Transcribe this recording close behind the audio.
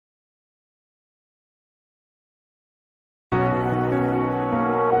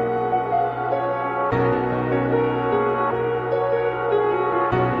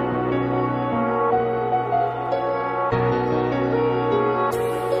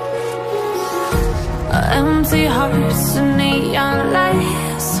Empty hearts and neon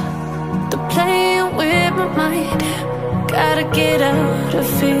lights, they're playing with my mind. Gotta get out of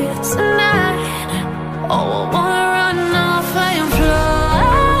here tonight. Oh, I wanna run off and fly,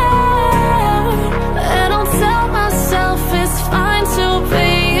 and I'll tell myself it's fine to be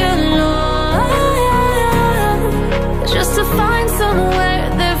alone, just to find somewhere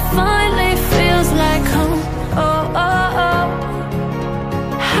that finally feels like home. Oh, oh, oh.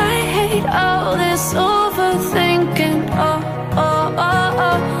 I hate all this overthinking. Oh, oh, oh,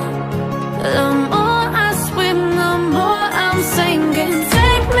 oh. The more I swim, the more I'm sinking.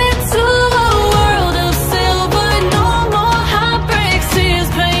 Take me to a world of silver. No more heartbreaks, tears,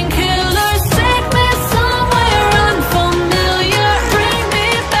 painkillers. Take me somewhere unfamiliar. Bring me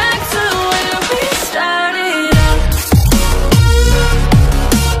back to where we started out.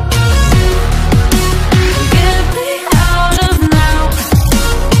 Get me out of now,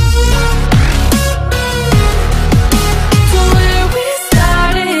 to where we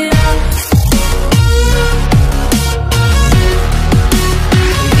started out.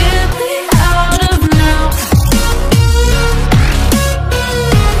 Get me out of now,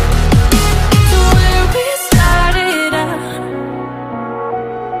 to where we started out.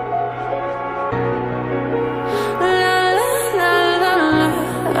 La la la la la,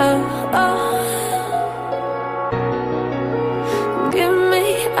 oh, oh. Get me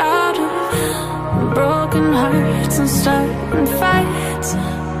out of broken hearts and starting fights,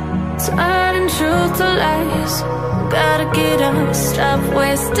 turning truth to lies. Gotta get up, stop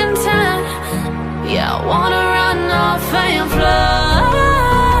wasting time. Yeah, I wanna run off and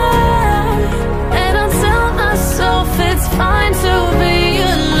fly, and I'll tell myself it's fine to be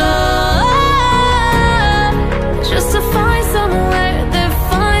alone, just to find somewhere that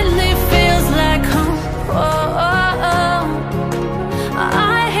finally feels like home. Oh, oh, oh.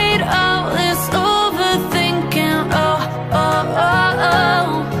 I hate all this overthinking. Oh, oh, oh, oh.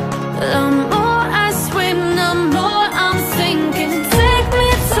 The more I swim, the more I'm sinking. Take me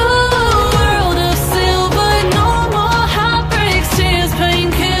to a world of silver. No more heartbreaks, tears,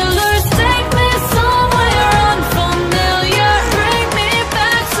 painkillers. Take me somewhere unfamiliar. Bring me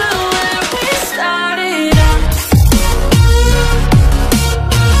back to where we started out.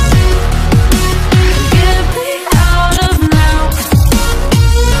 Get me out of now,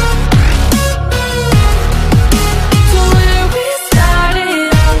 to where we started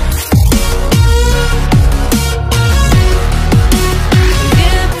out.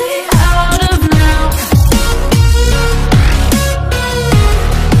 Get me out of now,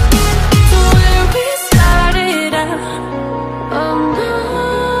 to where we started out. Oh no,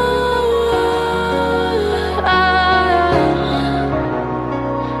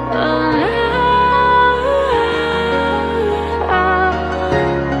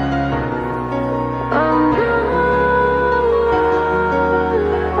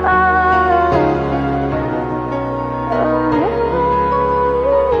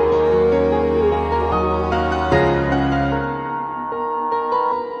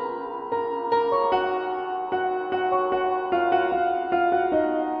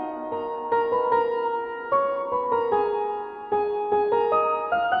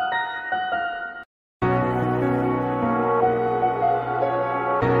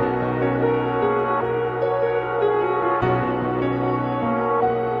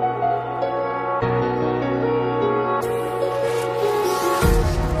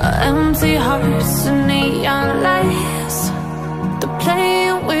 empty hearts and neon lights, they're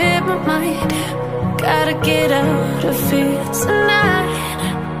playing with my mind. Gotta get out of here tonight.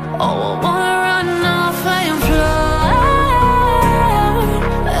 Oh, I wanna run off and fly,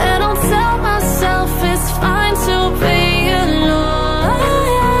 and I'll tell myself it's fine to be alone,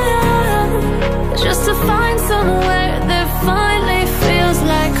 just to find somewhere that finally feels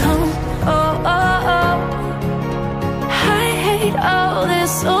like home. Oh, oh, oh. I hate all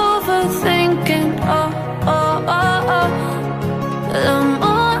this overthinking. Oh, oh, oh, oh. The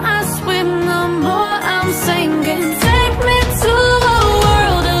more I swim, the more I'm sinking. Take me to a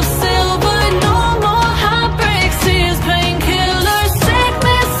world of silver.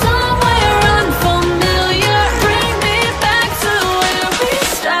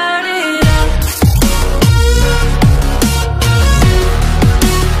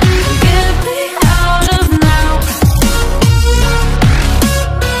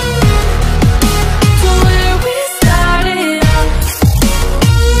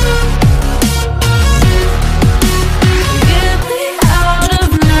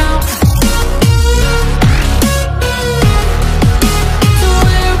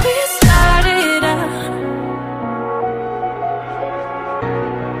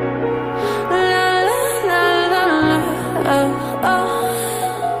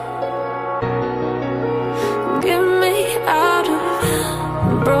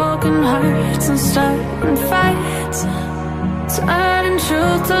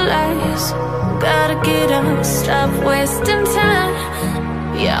 truth to lies. Gotta get up, stop wasting time.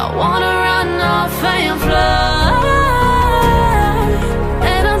 Yeah, I wanna run off and fly.